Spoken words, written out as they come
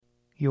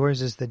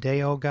Yours is the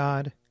day, O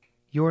God,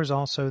 yours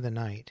also the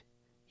night.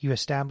 You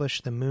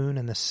established the moon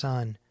and the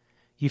sun.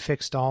 You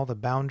fixed all the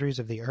boundaries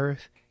of the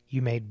earth.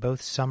 You made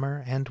both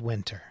summer and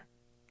winter.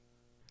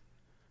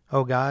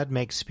 O God,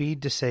 make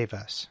speed to save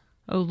us.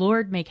 O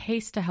Lord, make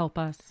haste to help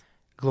us.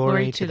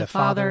 Glory to the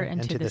Father,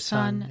 and to the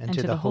Son, and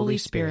to the Holy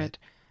Spirit,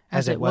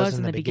 as it was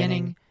in the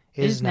beginning,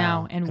 is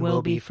now, and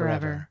will be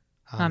forever.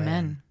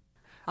 Amen.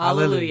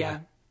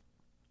 Alleluia.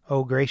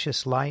 O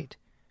gracious light,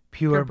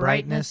 pure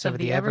brightness of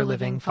the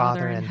ever-living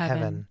Father in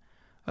heaven,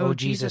 O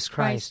Jesus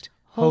Christ,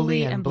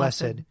 holy and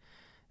blessed,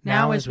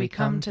 now as we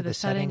come to the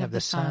setting of the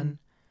sun,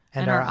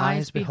 and our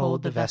eyes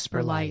behold the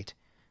vesper light,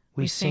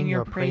 we sing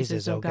your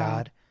praises, O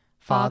God,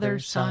 Father,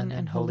 Son,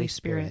 and Holy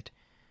Spirit.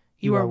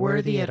 You are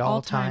worthy at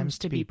all times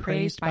to be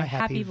praised by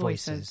happy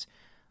voices,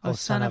 O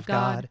Son of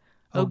God,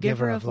 O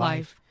Giver of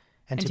life,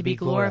 and to be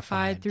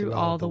glorified through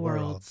all the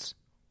worlds.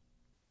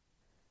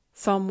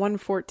 Psalm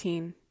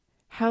 114.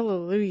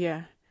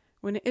 Hallelujah!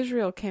 When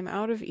Israel came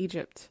out of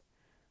Egypt,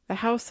 the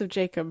house of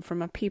Jacob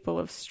from a people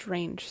of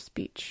strange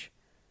speech.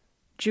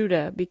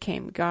 Judah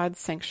became God's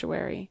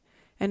sanctuary,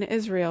 and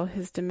Israel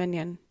his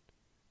dominion.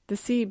 The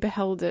sea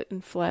beheld it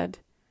and fled.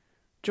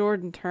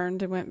 Jordan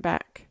turned and went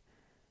back.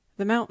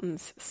 The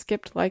mountains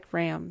skipped like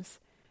rams,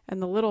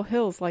 and the little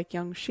hills like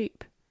young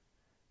sheep.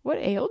 What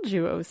ailed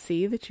you, O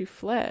sea, that you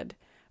fled?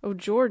 O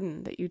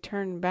Jordan, that you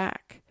turned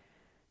back?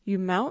 You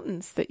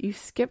mountains, that you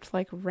skipped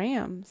like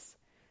rams?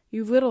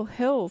 You little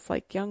hills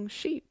like young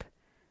sheep?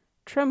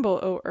 Tremble,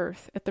 O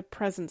earth, at the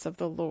presence of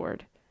the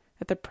Lord,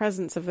 at the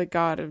presence of the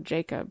God of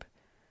Jacob,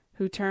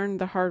 who turned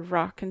the hard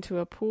rock into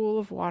a pool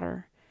of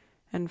water,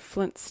 and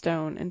flint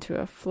stone into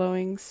a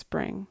flowing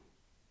spring.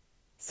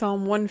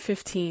 Psalm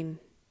 115.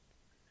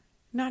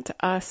 Not to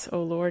us,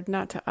 O Lord,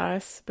 not to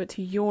us, but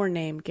to your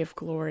name give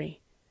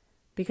glory,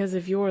 because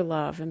of your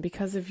love and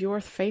because of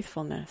your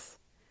faithfulness.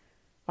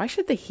 Why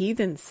should the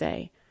heathen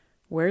say,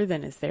 where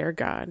then is their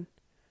God?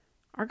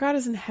 Our God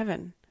is in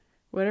heaven.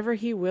 Whatever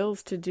he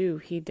wills to do,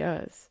 he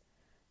does.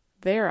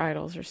 Their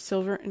idols are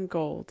silver and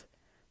gold,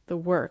 the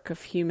work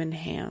of human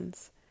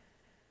hands.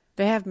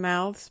 They have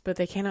mouths, but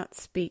they cannot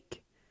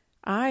speak.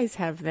 Eyes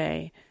have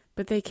they,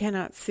 but they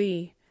cannot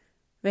see.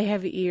 They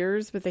have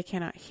ears, but they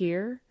cannot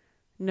hear.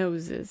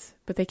 Noses,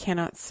 but they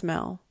cannot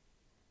smell.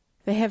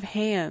 They have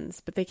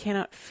hands, but they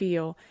cannot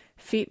feel.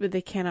 Feet, but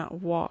they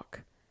cannot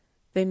walk.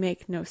 They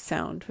make no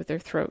sound with their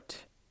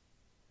throat.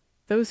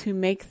 Those who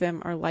make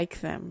them are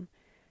like them,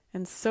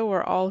 and so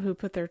are all who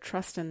put their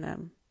trust in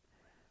them.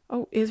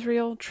 O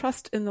Israel,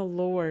 trust in the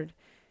Lord.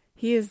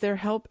 He is their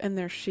help and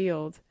their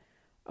shield.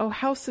 O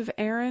house of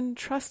Aaron,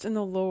 trust in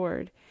the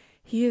Lord.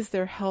 He is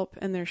their help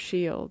and their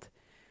shield.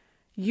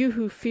 You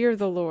who fear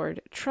the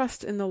Lord,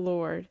 trust in the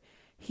Lord.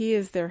 He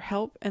is their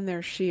help and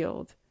their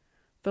shield.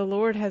 The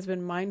Lord has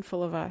been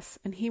mindful of us,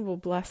 and he will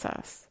bless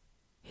us.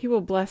 He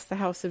will bless the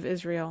house of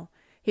Israel.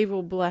 He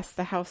will bless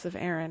the house of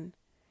Aaron.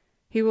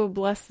 He will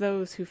bless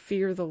those who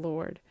fear the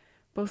Lord,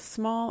 both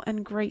small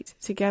and great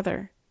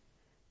together.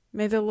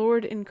 May the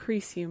Lord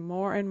increase you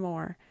more and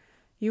more,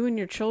 you and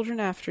your children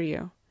after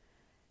you.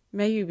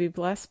 May you be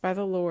blessed by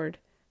the Lord,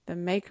 the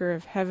maker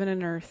of heaven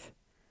and earth.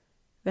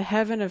 The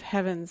heaven of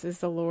heavens is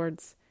the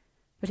Lord's,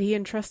 but he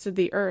entrusted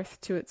the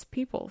earth to its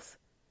peoples.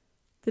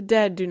 The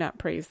dead do not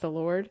praise the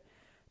Lord,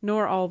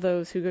 nor all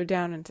those who go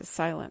down into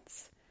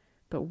silence.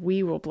 But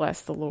we will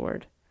bless the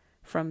Lord,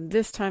 from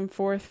this time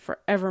forth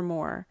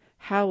forevermore.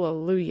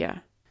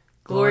 Hallelujah.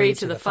 Glory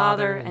to the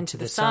Father, and to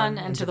the Son,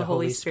 and to the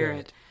Holy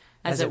Spirit,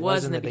 as it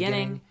was in the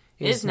beginning,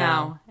 is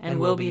now, and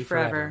will be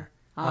forever.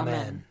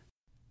 Amen.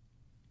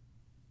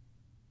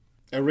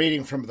 A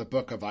reading from the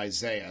book of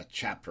Isaiah,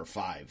 chapter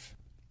 5.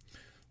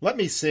 Let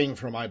me sing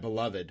for my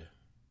beloved,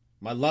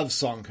 my love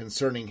song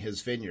concerning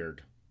his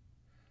vineyard.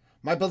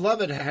 My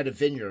beloved had a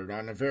vineyard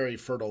on a very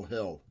fertile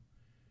hill.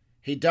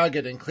 He dug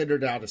it and cleared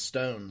it out of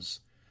stones,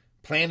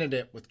 planted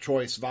it with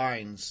choice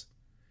vines.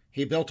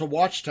 He built a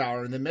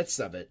watchtower in the midst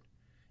of it,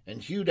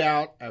 and hewed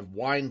out a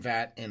wine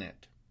vat in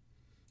it.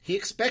 He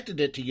expected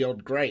it to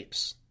yield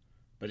grapes,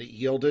 but it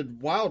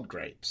yielded wild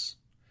grapes.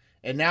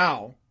 And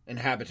now,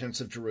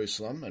 inhabitants of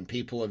Jerusalem and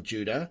people of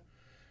Judah,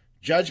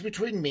 judge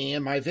between me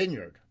and my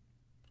vineyard.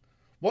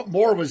 What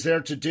more was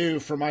there to do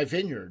for my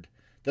vineyard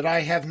that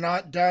I have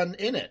not done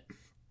in it?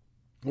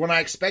 When I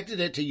expected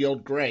it to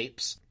yield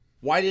grapes,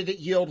 why did it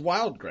yield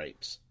wild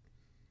grapes?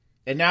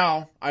 And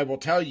now I will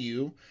tell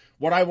you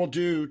what I will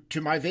do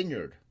to my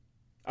vineyard.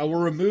 I will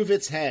remove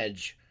its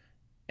hedge,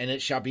 and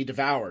it shall be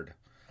devoured.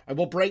 I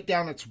will break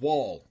down its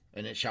wall,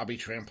 and it shall be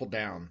trampled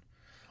down.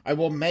 I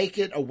will make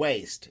it a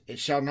waste. It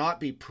shall not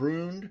be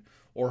pruned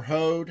or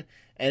hoed,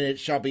 and it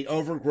shall be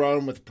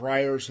overgrown with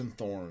briars and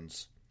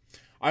thorns.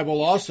 I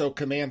will also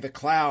command the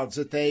clouds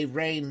that they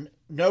rain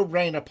no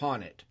rain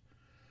upon it.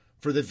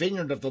 For the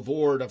vineyard of the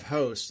Lord of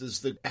hosts is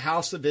the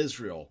house of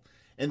Israel,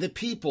 and the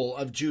people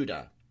of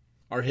Judah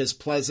are his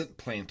pleasant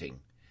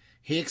planting.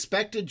 He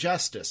expected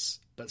justice,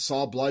 but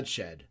saw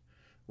bloodshed,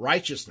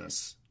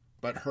 righteousness,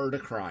 but heard a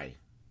cry.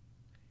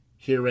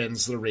 Here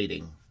ends the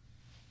reading.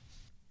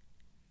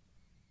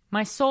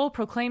 My soul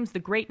proclaims the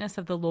greatness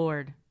of the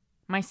Lord.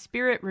 My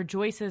spirit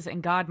rejoices in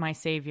God my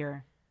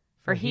Savior,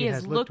 for he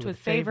has looked with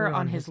favor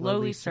on his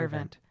lowly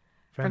servant.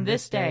 From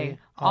this day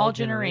all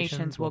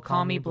generations will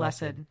call me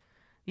blessed.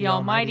 The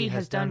Almighty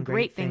has done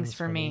great things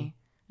for me,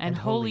 and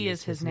holy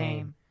is his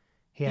name.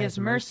 He has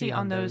mercy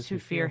on those who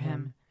fear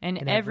him,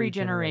 in every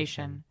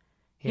generation.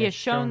 He has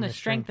shown the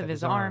strength of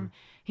his arm.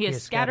 He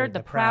has scattered the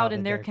proud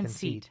in their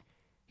conceit.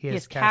 He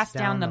has cast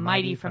down the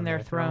mighty from their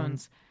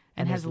thrones,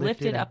 and has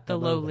lifted up the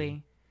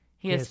lowly.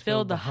 He has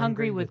filled the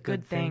hungry with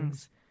good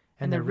things,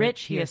 and the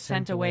rich he has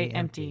sent away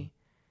empty.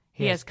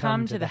 He has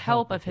come to the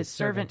help of his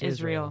servant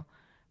Israel,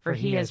 for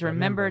he has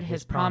remembered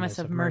his promise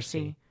of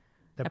mercy,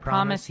 the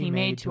promise he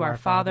made to our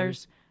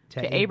fathers,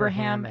 to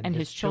Abraham and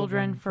his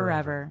children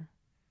forever.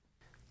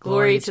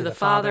 Glory to the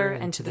Father,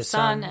 and to the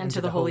Son, and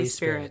to the Holy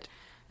Spirit,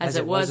 as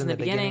it was in the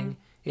beginning,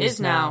 is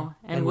now,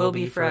 and will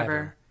be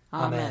forever.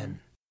 Amen.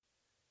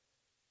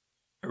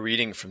 A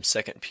reading from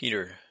 2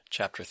 Peter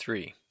chapter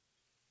 3.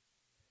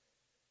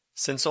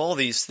 Since all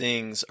these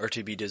things are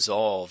to be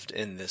dissolved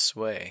in this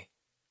way,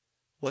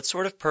 what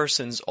sort of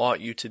persons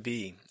ought you to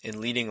be in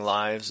leading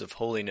lives of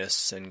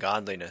holiness and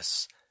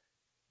godliness,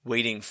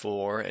 waiting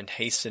for and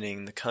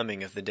hastening the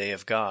coming of the day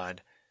of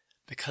God,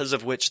 because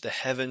of which the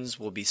heavens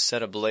will be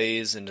set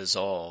ablaze and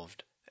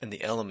dissolved, and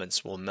the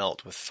elements will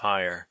melt with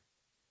fire?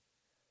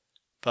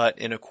 But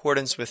in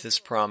accordance with his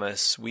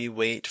promise, we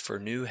wait for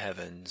new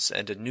heavens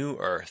and a new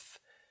earth,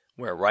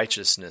 where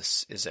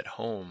righteousness is at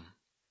home.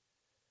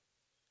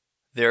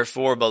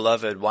 Therefore,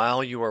 beloved,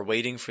 while you are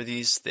waiting for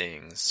these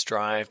things,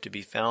 strive to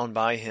be found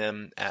by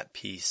him at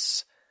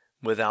peace,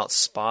 without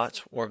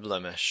spot or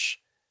blemish,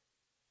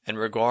 and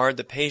regard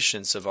the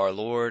patience of our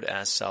Lord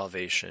as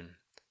salvation.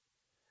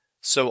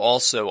 So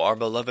also our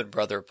beloved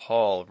brother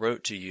Paul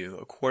wrote to you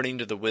according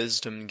to the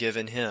wisdom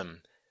given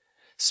him,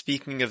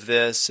 speaking of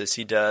this as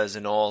he does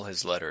in all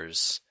his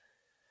letters.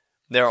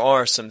 There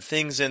are some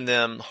things in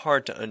them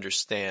hard to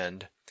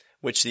understand,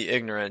 which the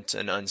ignorant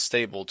and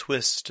unstable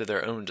twist to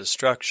their own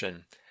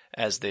destruction,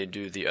 as they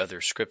do the other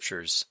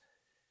Scriptures.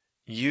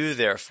 You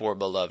therefore,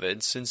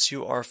 beloved, since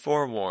you are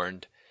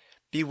forewarned,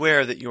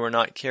 beware that you are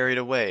not carried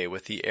away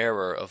with the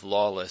error of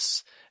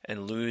lawless,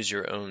 and lose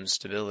your own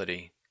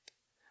stability,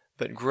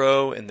 but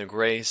grow in the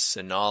grace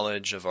and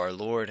knowledge of our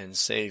Lord and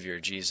Savior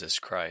Jesus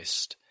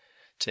Christ.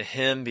 To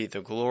him be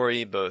the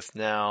glory both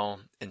now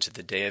and to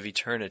the day of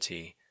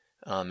eternity.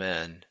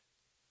 Amen.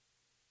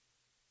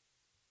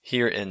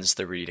 Here ends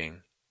the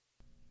reading.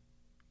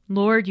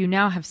 Lord, you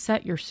now have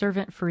set your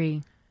servant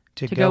free,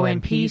 to go in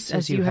peace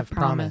as you have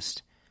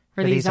promised.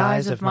 For these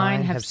eyes of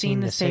mine have seen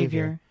the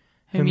Savior,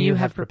 whom you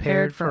have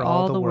prepared for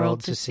all the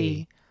world to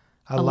see,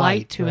 a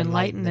light to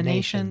enlighten the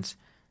nations,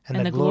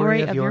 and the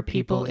glory of your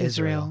people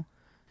Israel.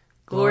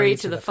 Glory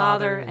to the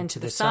Father, and to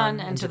the Son,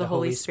 and to the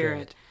Holy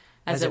Spirit,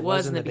 as it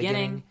was in the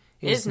beginning,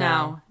 is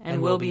now,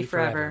 and will be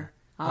forever.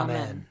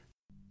 Amen.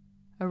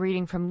 A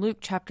reading from Luke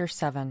chapter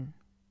 7.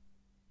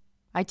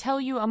 I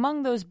tell you,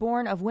 among those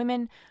born of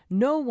women,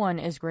 no one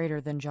is greater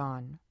than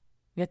John.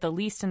 Yet the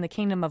least in the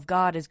kingdom of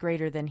God is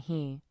greater than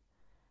he.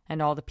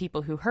 And all the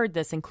people who heard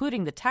this,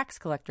 including the tax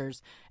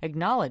collectors,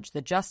 acknowledged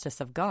the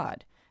justice of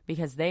God,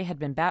 because they had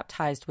been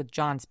baptized with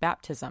John's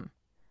baptism.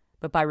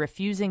 But by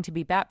refusing to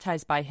be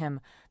baptized by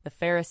him, the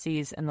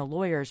Pharisees and the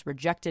lawyers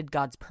rejected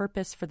God's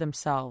purpose for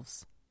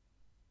themselves.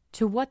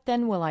 To what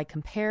then will I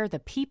compare the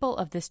people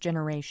of this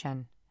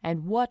generation?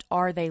 And what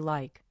are they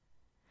like?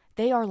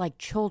 They are like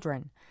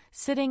children,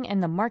 sitting in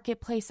the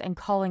marketplace and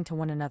calling to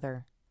one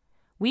another.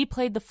 We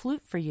played the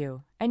flute for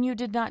you, and you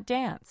did not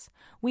dance.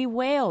 We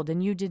wailed,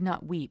 and you did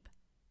not weep.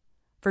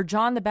 For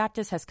John the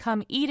Baptist has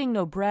come eating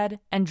no bread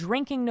and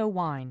drinking no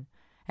wine,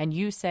 and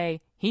you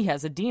say, he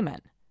has a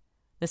demon.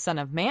 The Son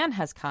of Man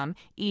has come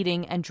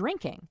eating and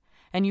drinking,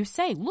 and you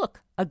say,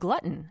 look, a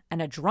glutton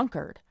and a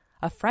drunkard,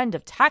 a friend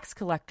of tax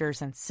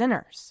collectors and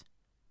sinners.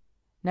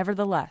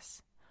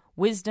 Nevertheless,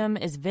 wisdom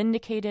is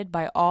vindicated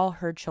by all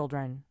her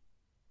children.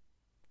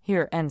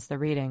 Here ends the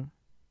reading.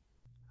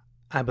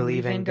 I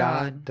believe in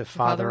God, the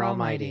Father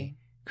Almighty,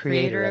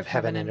 creator of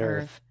heaven and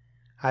earth.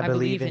 I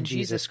believe in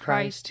Jesus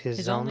Christ,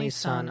 his only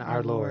Son,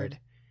 our Lord.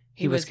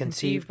 He was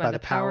conceived by the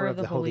power of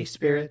the Holy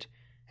Spirit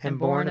and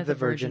born of the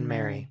Virgin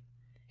Mary.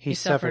 He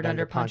suffered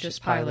under Pontius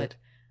Pilate,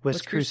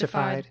 was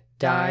crucified,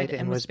 died,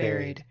 and was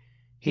buried.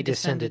 He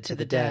descended to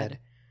the dead.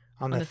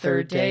 On the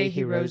third day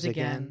he rose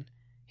again.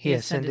 He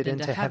ascended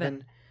into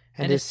heaven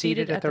and is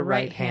seated at the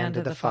right hand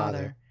of the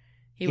Father.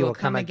 He will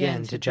come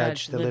again to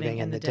judge the living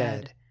and the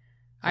dead.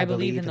 I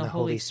believe in the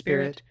Holy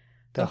Spirit,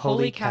 the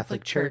Holy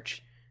Catholic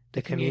Church,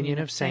 the communion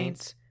of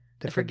saints,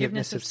 the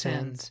forgiveness of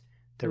sins,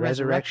 the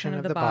resurrection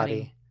of the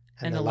body,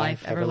 and the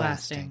life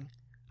everlasting.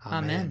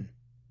 Amen.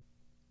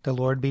 The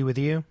Lord be with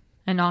you.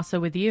 And also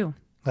with you.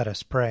 Let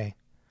us pray.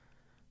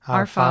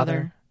 Our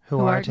Father,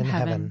 who art in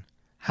heaven,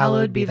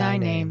 hallowed be thy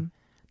name.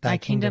 Thy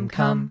kingdom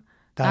come,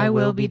 thy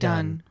will be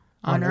done,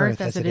 on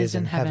earth as it is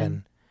in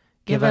heaven.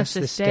 Give us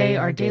this day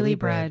our daily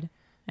bread,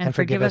 and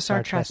forgive us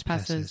our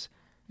trespasses,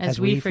 as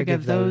we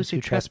forgive those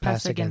who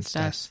trespass against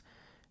us.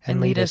 And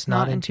lead us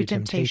not into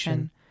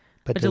temptation,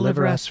 but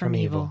deliver us from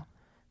evil.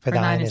 For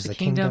thine is the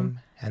kingdom,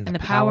 and the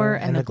power,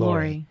 and the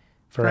glory,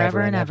 forever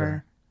and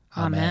ever.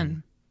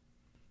 Amen.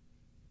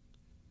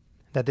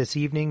 That this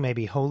evening may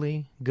be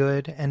holy,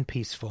 good, and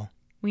peaceful.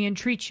 We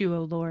entreat you,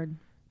 O Lord.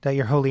 That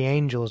your holy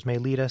angels may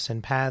lead us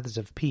in paths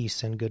of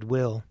peace and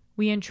goodwill.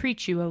 We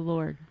entreat you, O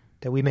Lord.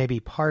 That we may be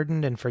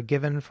pardoned and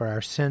forgiven for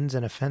our sins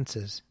and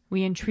offenses.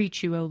 We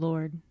entreat you, O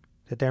Lord.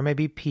 That there may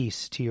be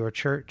peace to your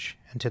church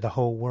and to the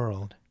whole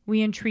world.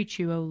 We entreat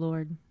you, O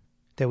Lord.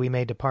 That we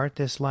may depart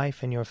this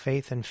life in your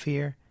faith and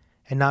fear,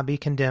 and not be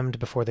condemned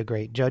before the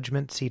great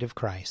judgment seat of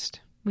Christ.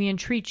 We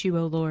entreat you,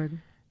 O Lord.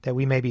 That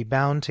we may be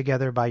bound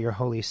together by your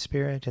Holy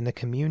Spirit in the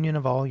communion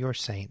of all your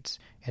saints,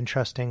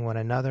 entrusting one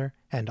another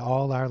and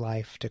all our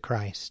life to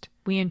Christ.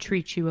 We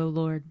entreat you, O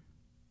Lord.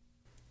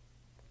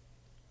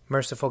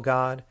 Merciful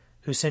God,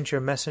 who sent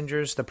your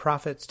messengers, the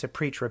prophets, to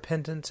preach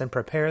repentance and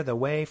prepare the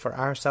way for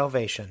our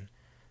salvation,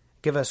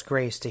 give us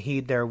grace to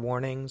heed their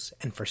warnings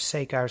and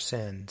forsake our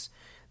sins,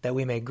 that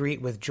we may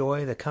greet with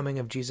joy the coming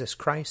of Jesus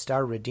Christ,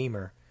 our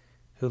Redeemer,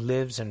 who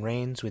lives and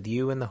reigns with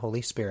you in the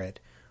Holy Spirit,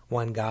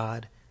 one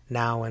God,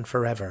 now and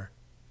forever.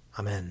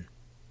 Amen.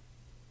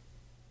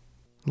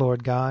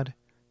 Lord God,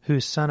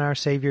 whose Son, our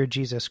Savior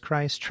Jesus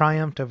Christ,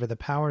 triumphed over the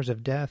powers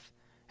of death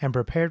and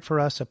prepared for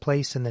us a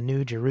place in the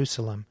New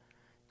Jerusalem,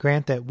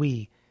 grant that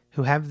we,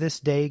 who have this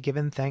day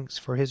given thanks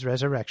for his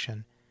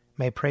resurrection,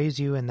 may praise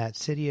you in that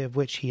city of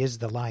which he is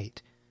the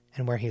light,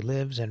 and where he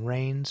lives and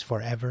reigns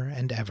forever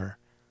and ever.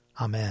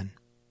 Amen.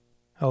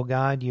 O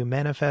God, you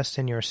manifest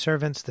in your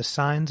servants the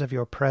signs of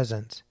your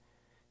presence.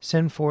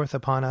 Send forth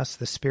upon us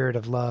the Spirit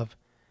of love,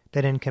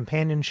 that in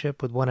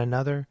companionship with one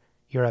another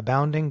your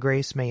abounding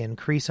grace may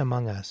increase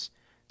among us,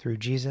 through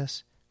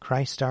Jesus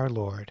Christ our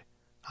Lord.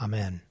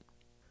 Amen.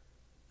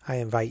 I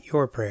invite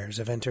your prayers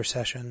of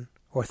intercession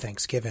or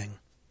thanksgiving.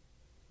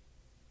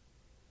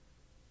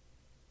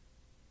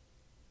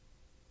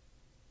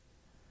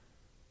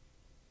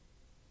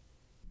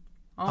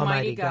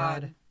 Almighty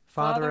God,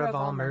 Father of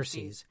all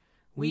mercies,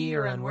 we,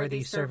 your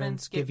unworthy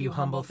servants, give you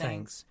humble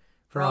thanks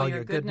for all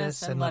your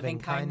goodness and loving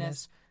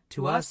kindness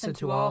to us and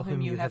to all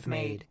whom you have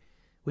made.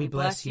 We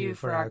bless you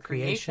for our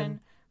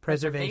creation,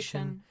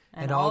 preservation,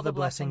 and all the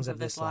blessings of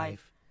this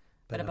life,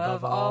 but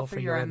above all for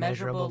your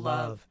immeasurable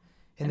love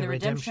in the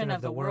redemption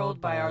of the world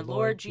by our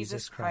Lord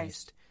Jesus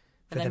Christ,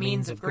 for the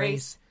means of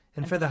grace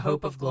and for the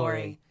hope of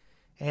glory.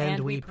 And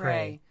we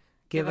pray,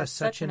 give us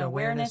such an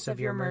awareness of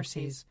your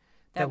mercies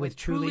that with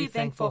truly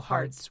thankful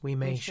hearts we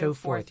may show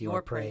forth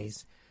your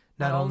praise,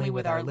 not only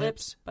with our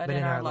lips, but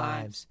in our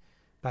lives,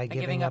 by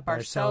giving up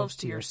ourselves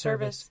to your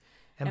service,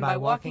 and by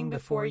walking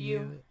before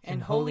you in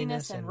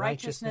holiness and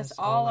righteousness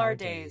all our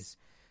days,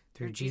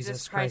 through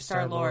Jesus Christ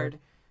our Lord,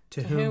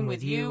 to whom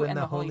with you and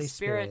the Holy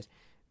Spirit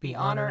be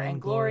honor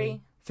and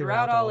glory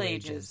throughout all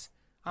ages.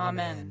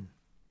 Amen.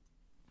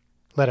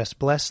 Let us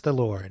bless the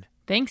Lord.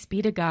 Thanks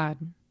be to God.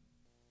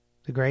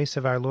 The grace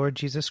of our Lord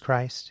Jesus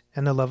Christ,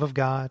 and the love of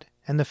God,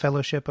 and the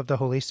fellowship of the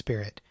Holy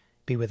Spirit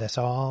be with us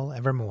all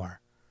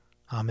evermore.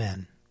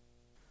 Amen.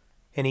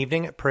 An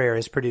Evening at Prayer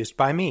is produced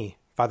by me,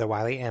 Father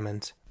Wiley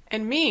Ammons.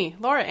 And me,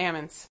 Laura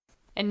Ammons.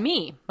 And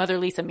me, Mother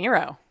Lisa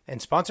Miro.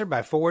 And sponsored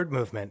by Forward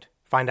Movement.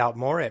 Find out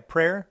more at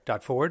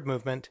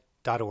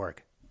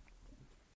prayer.forwardmovement.org.